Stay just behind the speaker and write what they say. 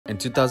In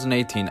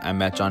 2018, I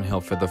met John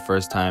Hill for the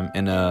first time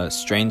in a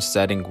strange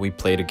setting. We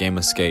played a game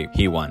of skate.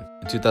 He won.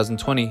 In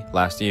 2020,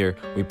 last year,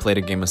 we played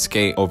a game of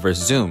skate over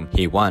Zoom.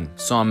 He won.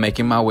 So I'm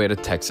making my way to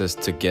Texas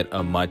to get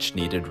a much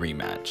needed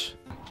rematch.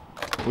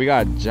 We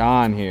got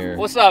John here.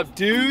 What's up,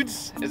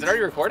 dudes? Is it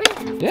already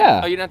recording?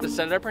 Yeah. Oh, you don't have to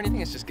set it up or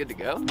anything? It's just good to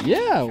go?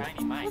 Yeah.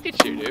 Look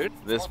at you, dude.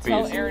 This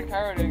Tell piece. Aaron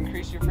Cairo to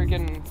increase your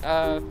freaking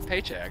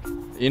paycheck.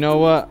 You know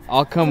what?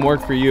 I'll come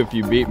work for you if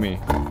you beat me.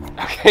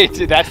 Okay,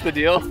 dude, that's the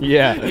deal?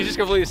 Yeah. You just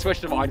completely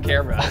switched him on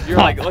camera. You're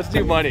like, let's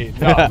do money.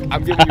 No,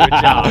 I'm giving you a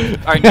job.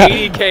 All right,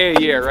 $80K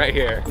a year right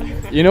here.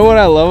 You know what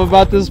I love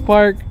about this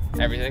park?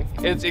 Everything.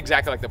 It's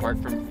exactly like the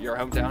park from your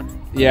hometown.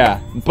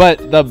 Yeah,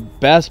 but the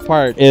best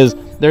part is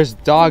there's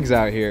dogs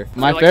out here.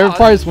 My like, favorite oh,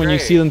 part this is is when you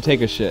great. see them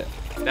take a shit.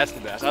 That's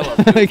the best. I love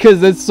it.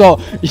 Because it's so,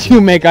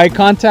 you make eye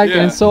contact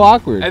and it's so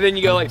awkward. And then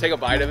you go like take a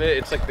bite of it.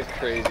 It's like the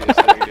craziest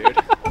thing, dude.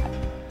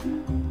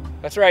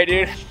 That's right,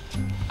 dude.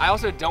 I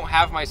also don't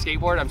have my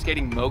skateboard. I'm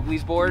skating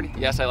Mowgli's board.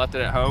 Yes, I left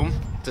it at home.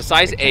 It's a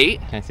size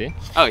 8. Can I see?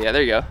 Oh yeah,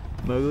 there you go.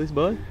 Mowgli's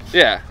board?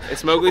 Yeah,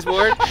 it's Mowgli's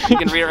board. You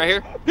can read it right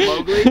here.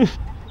 Mowgli.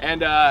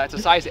 And it's a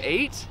size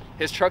 8.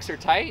 His trucks are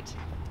tight.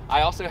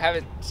 I also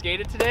haven't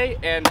skated today,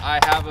 and I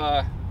have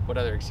a, what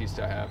other excuse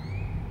do I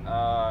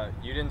have?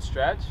 You didn't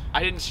stretch?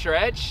 I didn't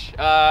stretch.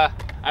 I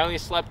only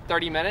slept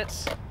 30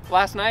 minutes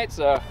last night,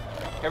 so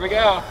here we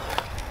go.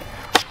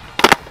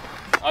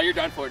 Oh, you're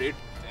done for, dude.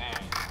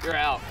 Dang. You're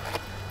out.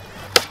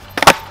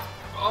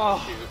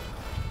 Oh, shoot.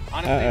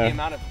 Honestly, the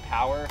amount of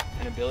power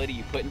and ability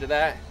you put into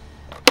that,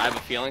 I have a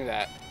feeling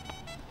that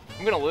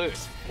I'm gonna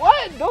lose.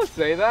 What? Don't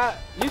say that.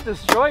 You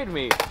destroyed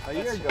me a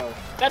year ago.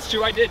 That's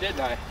true, I did, didn't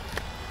I?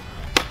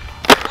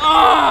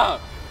 Ah!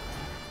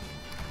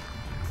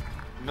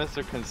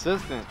 Mr.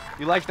 Consistent.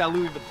 You like that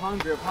Louis Vuitton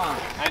grip, huh?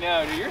 I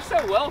know, dude. You're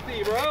so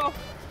wealthy, bro.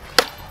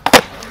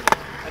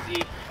 That's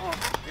E. Oh,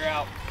 you're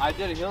out. I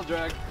did a heel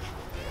drag.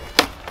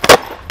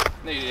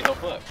 No, you did a heel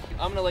flip.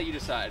 I'm gonna let you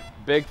decide.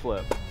 Big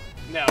flip.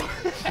 No.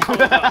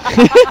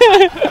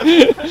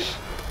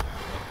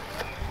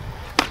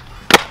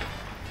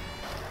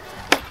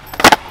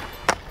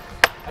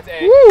 That's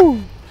A.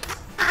 Woo!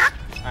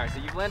 Alright, so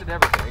you've landed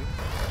everything.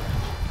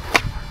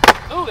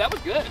 Oh, that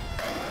was good.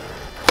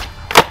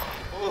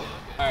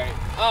 Alright.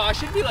 Oh, I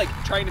should be like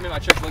trying to make my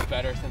tricks look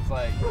better since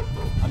like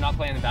I'm not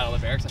playing the Battle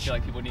of Erics. I feel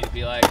like people need to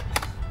be like,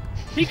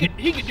 he could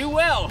do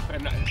well.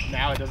 And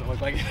now it doesn't look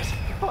like it.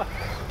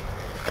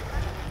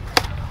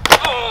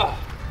 Oh!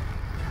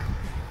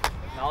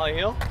 Nollie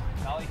heel?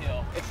 Nollie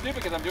heel. It's stupid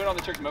because I'm doing all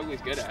the tricks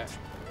Mowgli's good at.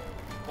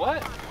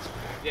 What?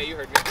 Yeah, you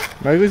heard me.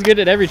 Mowgli's good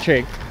at every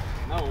trick.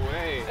 No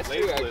way. That's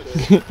Late true, flip.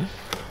 actually.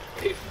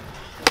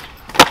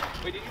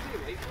 Wait, did you see a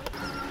late flip?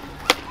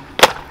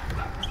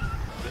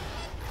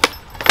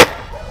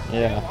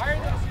 Yeah. Why are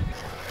those?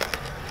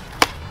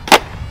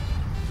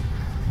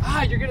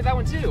 Ah, you're good at that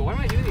one too. What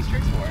am I doing these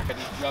tricks for? I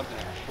just jumped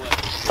and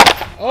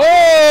flipped.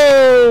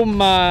 Oh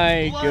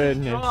my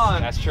goodness.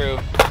 That's true.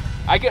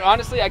 I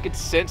could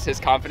sense his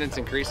confidence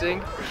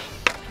increasing.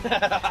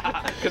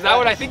 Because that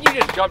one, I think you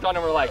just jumped on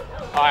and were like,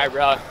 all right,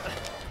 bro.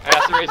 And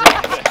that's the reason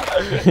I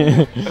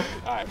did it.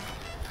 All right.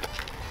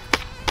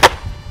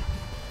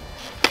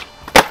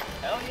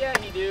 Hell yeah,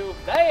 he do.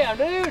 Damn,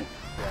 dude.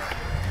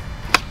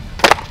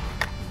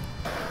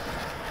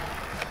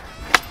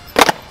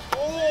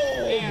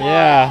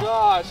 Yeah.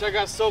 Gosh, I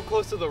got so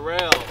close to the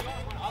rail.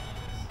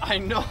 I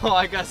know,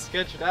 I got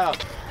sketched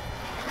out.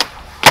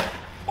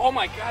 Oh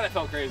my god, that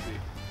felt crazy.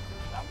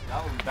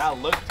 That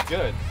looked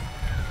good.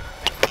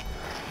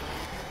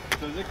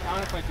 Does it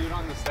count if I do it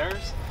on the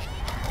stairs?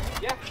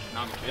 Yeah.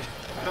 No, I'm kidding.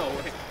 No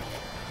way.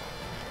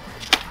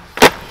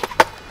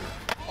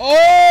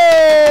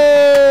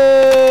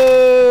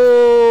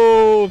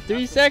 Oh!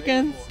 3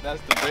 seconds.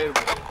 That's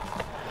debatable.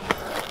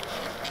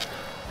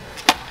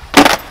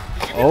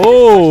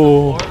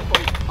 Oh!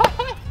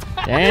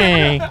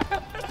 Dang.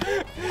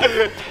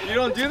 You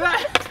don't do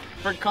that?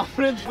 For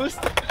confidence boost?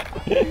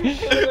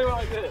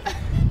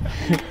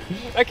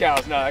 That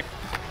counts, no.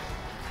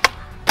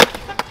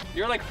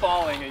 You're like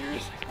falling and you're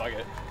just like, fuck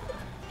it.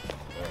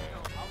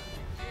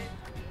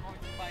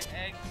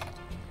 Eggs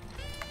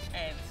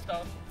and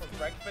stuff for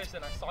breakfast,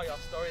 and I saw y'all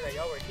story that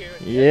y'all were here.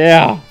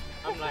 Yeah.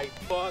 I'm like,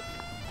 fuck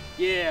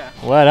yeah.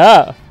 What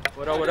up?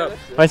 What up? What up?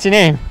 What's your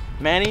name?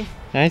 Manny?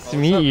 Nice to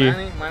meet What's up, you.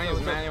 Manny? My name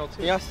is Manuel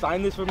too. Y'all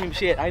sign this for me?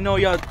 Shit, I know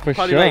y'all For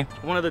probably sure. like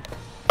one of the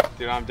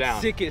Dude, I'm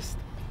down. sickest.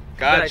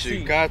 that I Got see.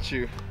 you, got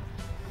you.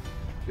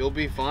 You'll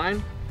be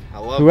fine. I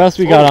love Who else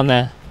we got on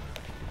there?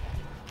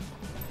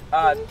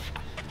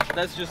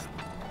 That's just,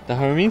 The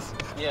homies?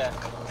 yeah.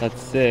 That's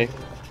sick.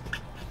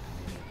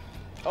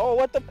 Oh,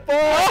 what the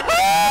fuck?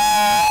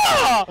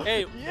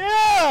 Hey,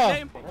 Yeah!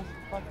 name? That's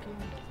fucking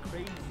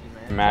crazy,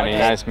 man. Manny, Okay.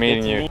 nice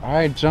meeting you. All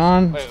right,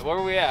 John. Wait, where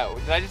were we at?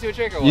 Did I just do a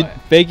trick or You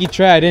what? fakey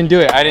try. I didn't do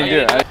it. I didn't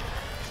do it.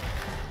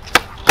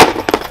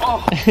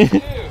 Oh, dude.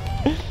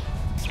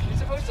 You're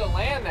supposed to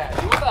land that,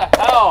 dude. What the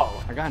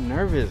hell? I got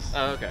nervous.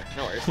 Oh, okay.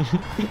 No worries.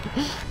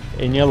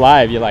 In your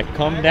live, you're like,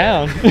 calm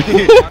down.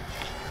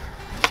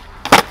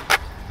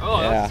 Oh,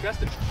 Yeah. that's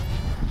disgusting.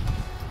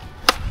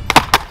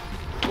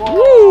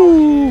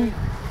 Woo!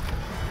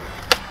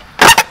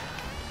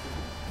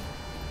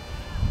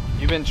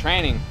 You've been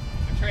training.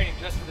 I'm training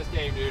just for this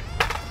game, dude.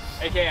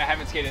 AKA, I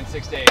haven't skated in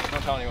 6 days.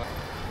 Don't tell anyone.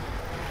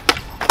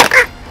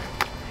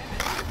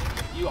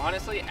 You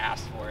honestly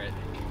asked for it.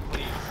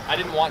 Please. I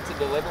didn't want to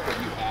deliver, but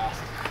you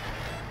asked.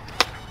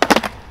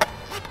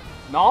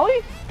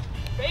 Nollie?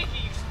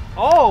 Fakies.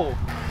 Oh!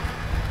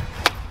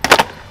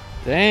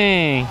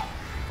 Dang.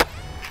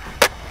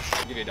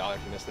 I'll give you $1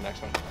 if you miss the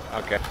next one.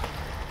 Okay.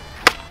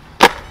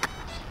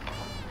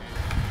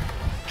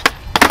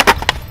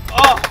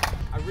 Oh!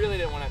 I really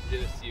didn't want to have to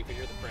do this to you because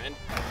you're the friend.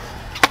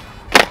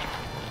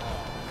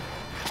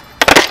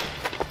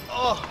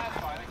 Oh! That's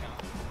fine, I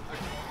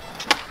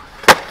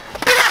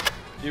count.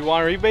 You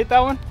want to rebate that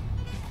one?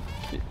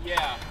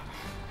 Yeah.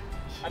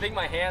 I think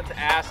my hands,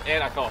 ass,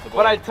 and I fell off the board.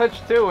 But I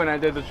touched two when I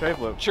did the tray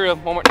flip. True.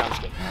 One more. No, I'm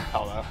just kidding.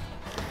 Hell no.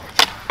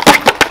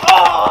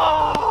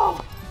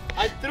 Oh!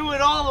 I threw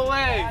it all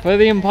away. For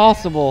the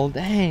impossible.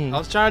 Dang. I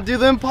was trying to do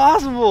the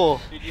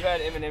impossible. Dude, you had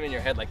Eminem in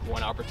your head like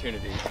one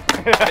opportunity.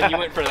 And you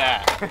went for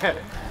that.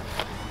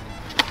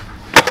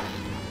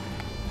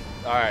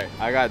 All right,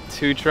 I got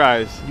 2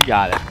 tries. You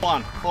got it. Hold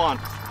on, hold on.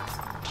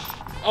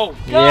 Oh,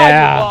 God,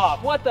 Yeah. you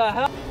off. What the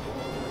hell?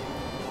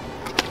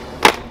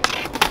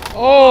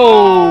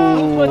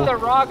 Oh. Who put the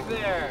rock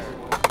there?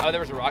 Oh,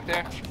 there was a rock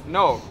there?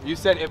 No, you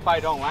said if I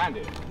don't land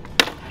it.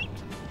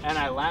 And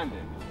I landed.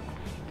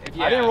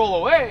 Yeah. I didn't roll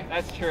away.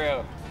 That's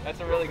true. That's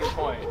a really good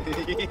point. I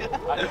didn't think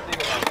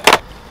about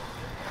that.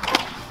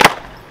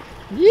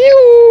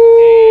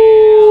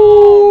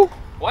 You.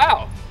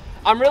 Wow.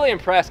 I'm really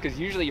impressed because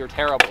usually you're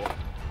terrible.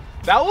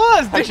 That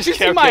was. I Did just you see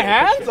kept my kidding.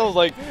 hands? I was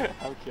like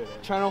I'm kidding.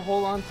 trying to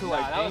hold on to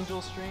like that was-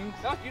 angel strings.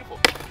 That was beautiful.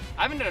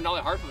 I haven't done a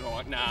nollie hard flip in a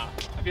while. Nah.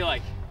 I feel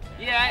like,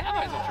 yeah, I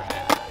might as well try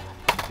it.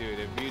 Dude,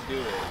 if you do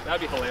it. That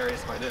would be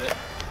hilarious if I did it.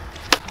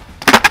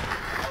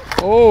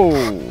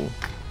 Oh.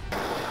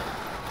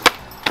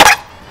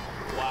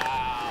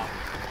 Wow.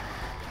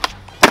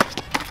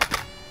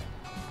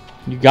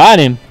 You got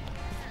him.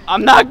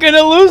 I'm not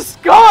gonna lose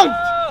skunked.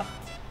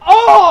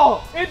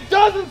 Oh, it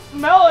doesn't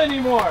smell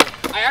anymore.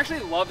 I actually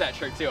love that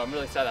trick too. I'm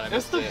really sad that I It's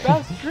missed the it.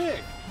 best trick.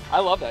 I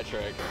love that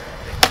trick.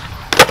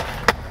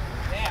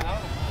 Damn,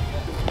 that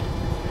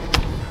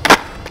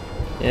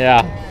was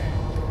Yeah.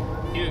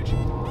 huge.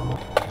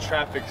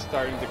 Traffic's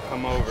starting to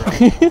come over.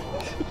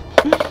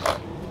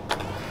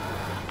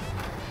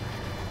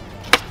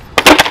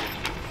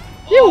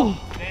 You.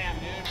 Damn,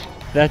 dude.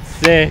 That's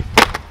sick.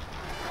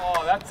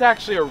 Oh, that's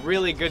actually a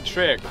really good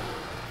trick.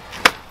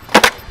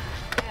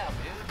 Damn,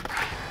 dude.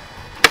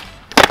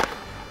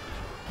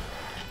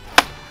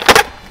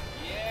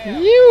 Yeah.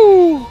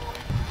 You.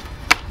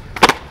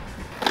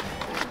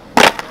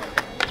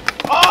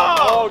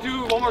 Oh,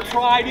 dude, one more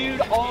try,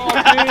 dude. Oh,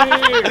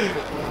 dude.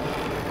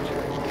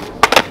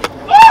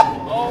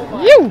 Oh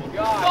my You.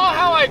 God. Saw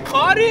how I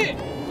caught it?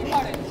 You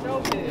caught it so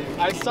big.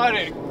 I saw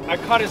it. I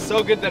caught it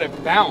so good that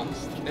it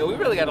bounced. Yeah, we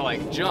really gotta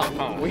like jump,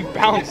 huh? We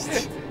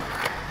bounced.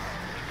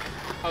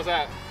 How's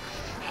that?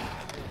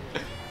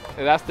 If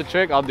that's the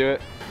trick, I'll do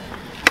it.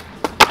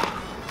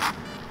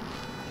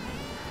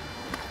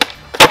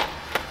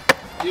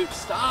 Dude,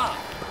 stop.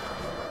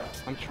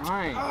 I'm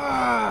trying.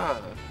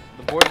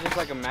 The board is just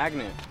like a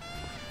magnet.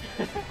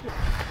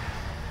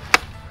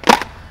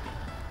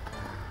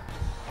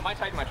 I might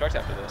tighten my trucks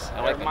after this. I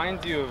It like them.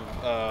 reminds you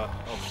of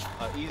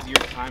an easier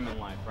time in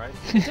life, right?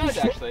 It does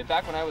actually.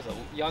 Back when I was a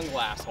young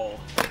asshole.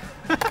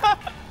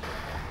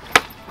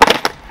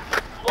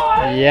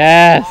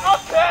 Yes.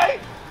 Okay.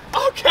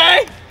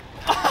 Okay.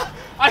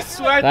 I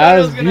swear I That thought it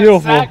was was gonna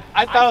beautiful. sack.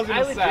 I thought I was I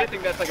gonna legit sack.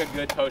 think that's like a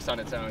good post on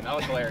its own. That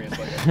was hilarious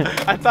looking.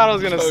 I thought I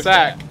was gonna Post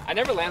sack. that. I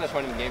never land this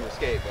one in the game of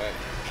skate, but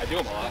I do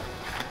them a lot.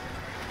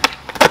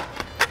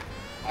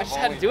 I just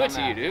had to do it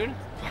to you, dude.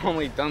 I've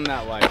only done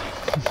that like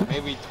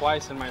maybe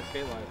twice in my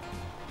skate life.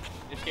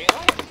 Your skate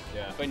life?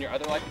 Yeah. But in your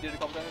other life you did it a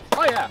couple times?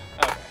 Oh yeah.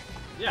 Okay.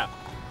 Yeah.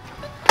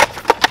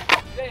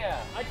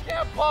 Yeah. I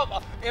can't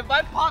pop. If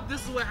I pop,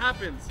 this is what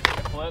happens.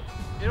 Flip.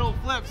 It'll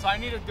flip, so I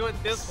need to do it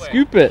this way.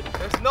 Scoop it.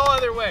 There's no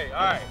other way.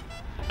 All right.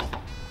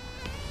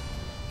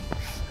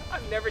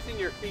 I've never seen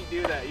your feet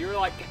do that. You were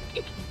like.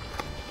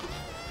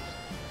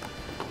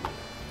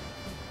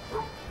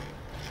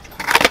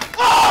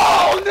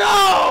 Oh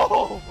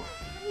no!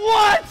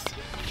 What?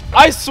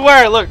 I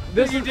swear, look,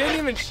 this You is didn't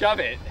even shove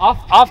it.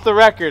 off the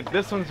record.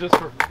 This one's just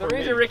for The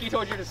reason Ricky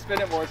told you to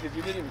spin it more is because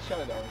you didn't even shove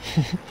it though.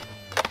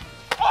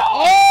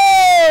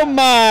 Oh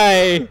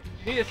my. You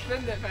need to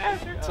spin it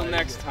faster. Until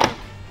next time.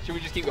 Should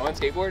we just keep going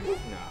skateboard? No.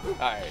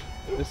 Alright.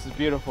 This is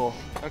beautiful.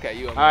 Okay,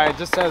 you. All right,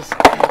 just as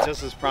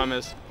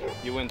promised,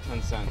 you win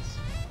 10 cents.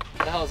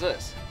 What the hell is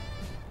this?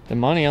 The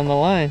money on the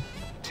line.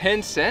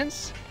 10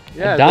 cents?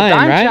 Yeah, dime, the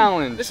dime right?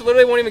 challenge. This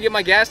literally won't even get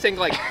my gas tank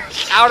like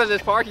out of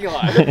this parking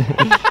lot.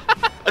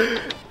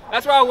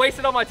 That's why I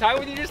wasted all my time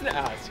with you just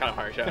now. Oh, it's kind of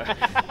harsh. Huh?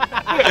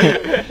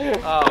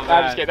 Oh,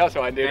 I'm just kidding. That was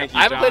fun, dude. Thank you,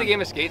 I haven't played a John. game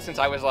of skate since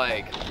I was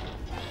like.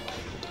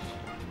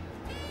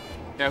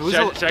 Yeah, who's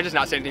Should I just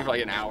not say anything for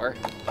like an hour?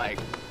 Like.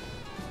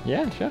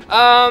 Yeah, sure.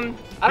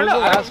 I don't Who's know.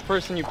 the I last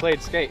person you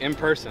played skate in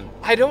person?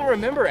 I don't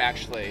remember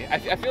actually. I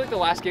feel like the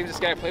last games of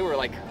skate I played were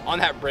like on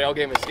that Braille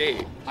game of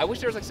skate. I wish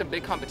there was like some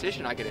big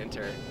competition I could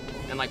enter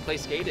and like play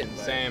skate in. But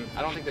Same.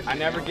 I don't think there's. I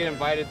never get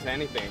invited to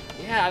anything.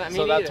 Yeah, I mean.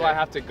 So that's why I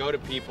have to go to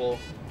people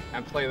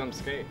and play them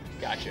skate.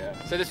 Gotcha.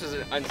 So this was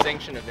an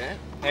unsanctioned event?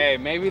 Hey,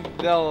 maybe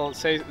they'll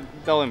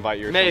invite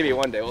you. Or Maybe something.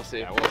 one day, we'll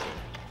see. Yeah, we'll see.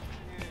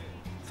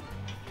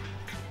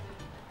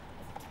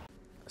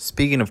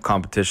 Speaking of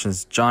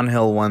competitions, John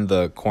Hill won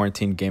the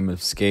quarantine game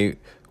of skate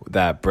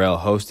that Braille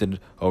hosted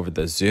over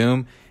the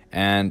Zoom,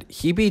 and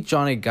he beat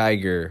Johnny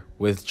Geiger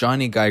with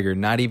Johnny Geiger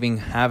not even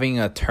having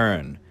a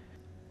turn.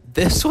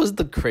 This was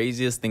the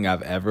craziest thing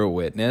I've ever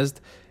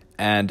witnessed,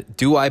 and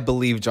do I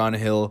believe John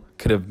Hill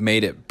could have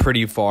made it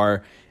pretty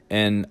far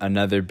in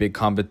another big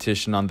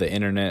competition on the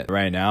internet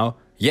right now?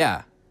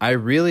 Yeah, I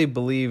really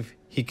believe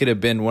he could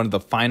have been one of the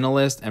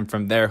finalists, and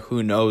from there,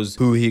 who knows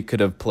who he could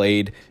have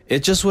played. It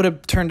just would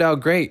have turned out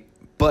great.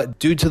 But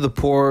due to the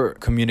poor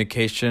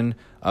communication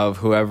of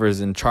whoever's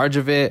in charge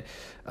of it,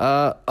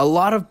 a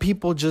lot of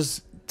people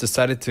just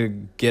decided to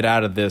get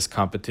out of this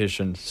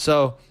competition.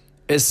 So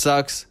it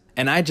sucks.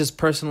 And I just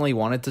personally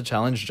wanted to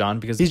challenge John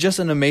because he's just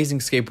an amazing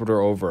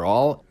skateboarder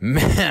overall.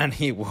 Man,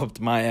 he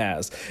whooped my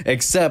ass.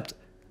 Except,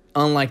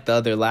 unlike the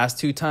other last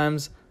two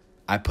times,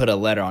 I put a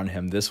letter on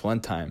him this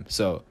one time.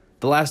 So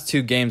the last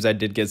two games I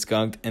did get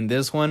skunked, and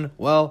this one,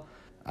 well,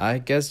 I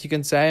guess you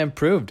can say I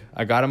improved.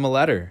 I got him a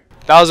letter.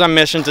 That was our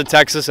mission to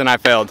Texas and I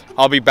failed.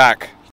 I'll be back.